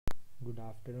Good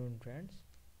afternoon, friends.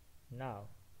 Now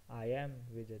I am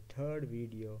with the third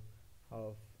video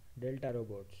of Delta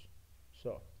robots.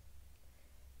 So,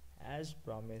 as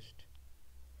promised,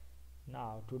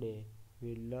 now today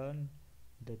we'll learn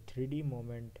the 3D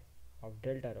moment of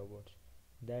Delta robots.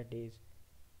 That is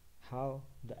how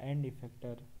the end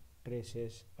effector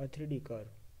traces a 3D curve.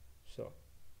 So,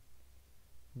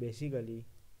 basically,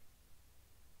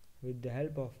 with the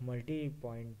help of multiple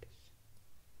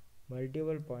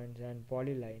points and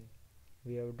polyline,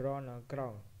 we have drawn a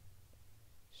crown.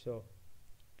 So,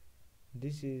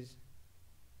 this is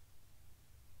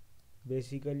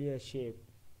basically a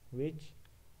shape which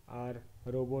our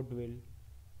robot will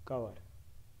cover.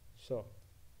 So,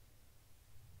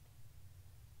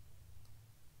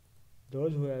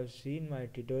 those who have seen my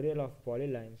tutorial of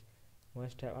polylines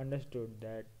must have understood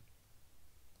that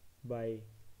by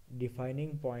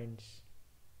defining points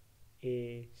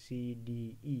A, C,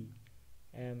 D, E,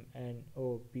 M, N,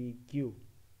 O, P, Q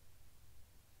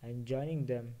and joining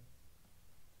them,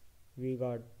 we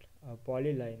got a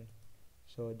polyline.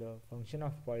 So the function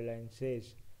of polyline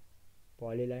says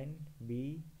polyline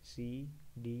B, C,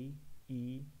 D,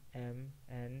 E, M,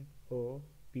 N, O,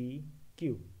 P,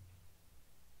 Q.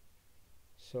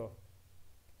 So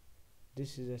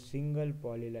this is a single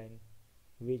polyline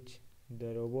which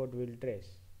the robot will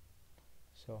trace.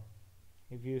 So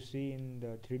if you see in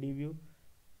the 3D view,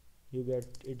 you get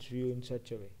its view in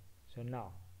such a way. So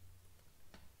now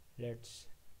let's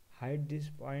hide these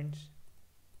points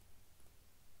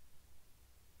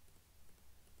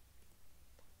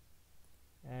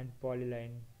and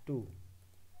polyline 2.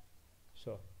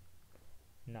 So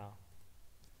now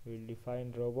we'll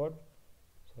define robot.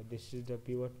 So this is the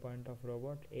pivot point of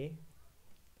robot A,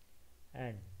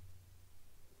 and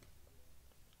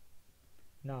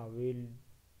now we'll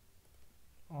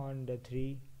on the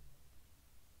 3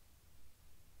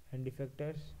 end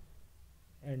effectors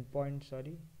endpoints,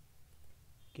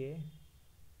 K,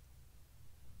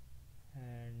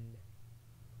 and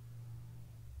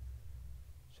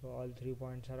so all 3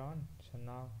 points are on. So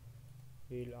now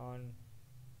we'll on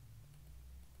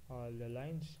all the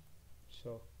lines.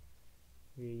 So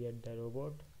we get the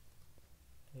robot,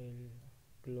 we'll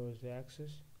close the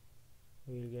axis,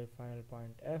 we'll get final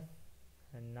point F,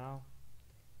 and now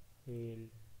we'll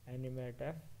animate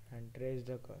F and trace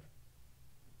the curve.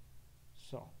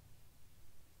 So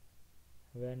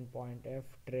when point F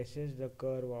traces the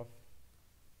curve of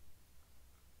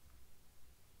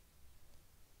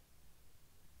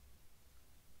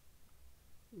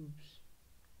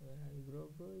where are you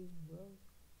going, bro?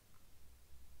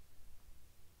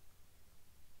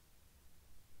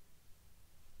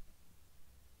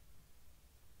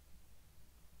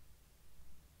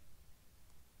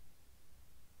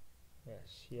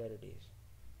 Yes, here it is.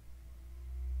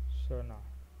 So now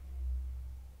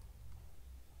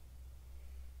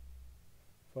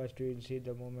first we will see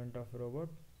the movement of robot,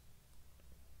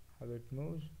 how it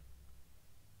moves.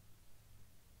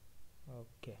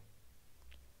 Okay,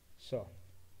 so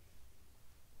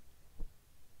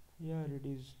here it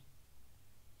is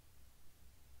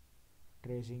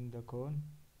tracing the cone.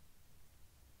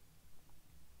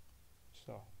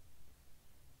 So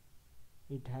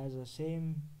it has the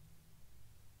same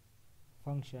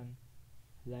function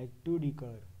like 2D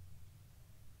curve.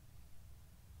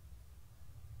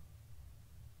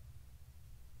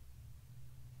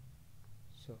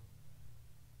 So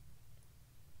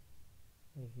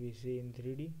if we see in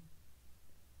 3D,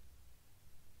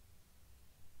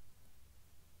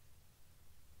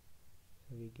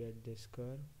 so we get this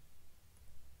curve.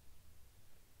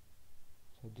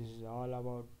 So this is all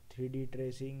about 3D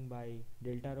tracing by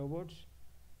Delta robots.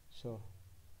 So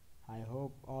I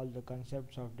hope all the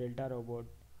concepts of Delta robot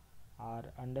are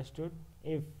understood.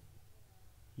 If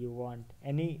you want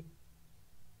any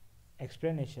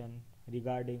explanation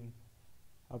regarding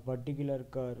a particular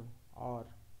curve or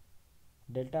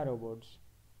Delta robots,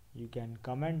 you can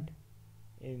comment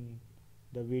in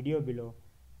the video below,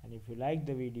 and if you like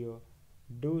the video,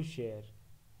 do share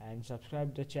and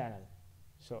subscribe the channel.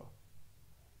 So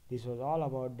this was all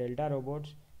about Delta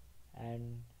robots,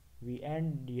 and we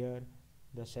end here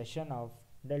the session of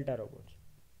Delta robots.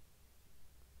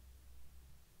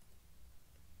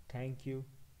 Thank you.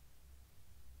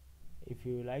 If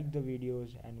you like the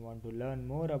videos and want to learn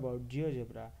more about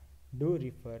GeoGebra, do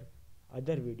refer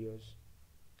other videos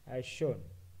as shown.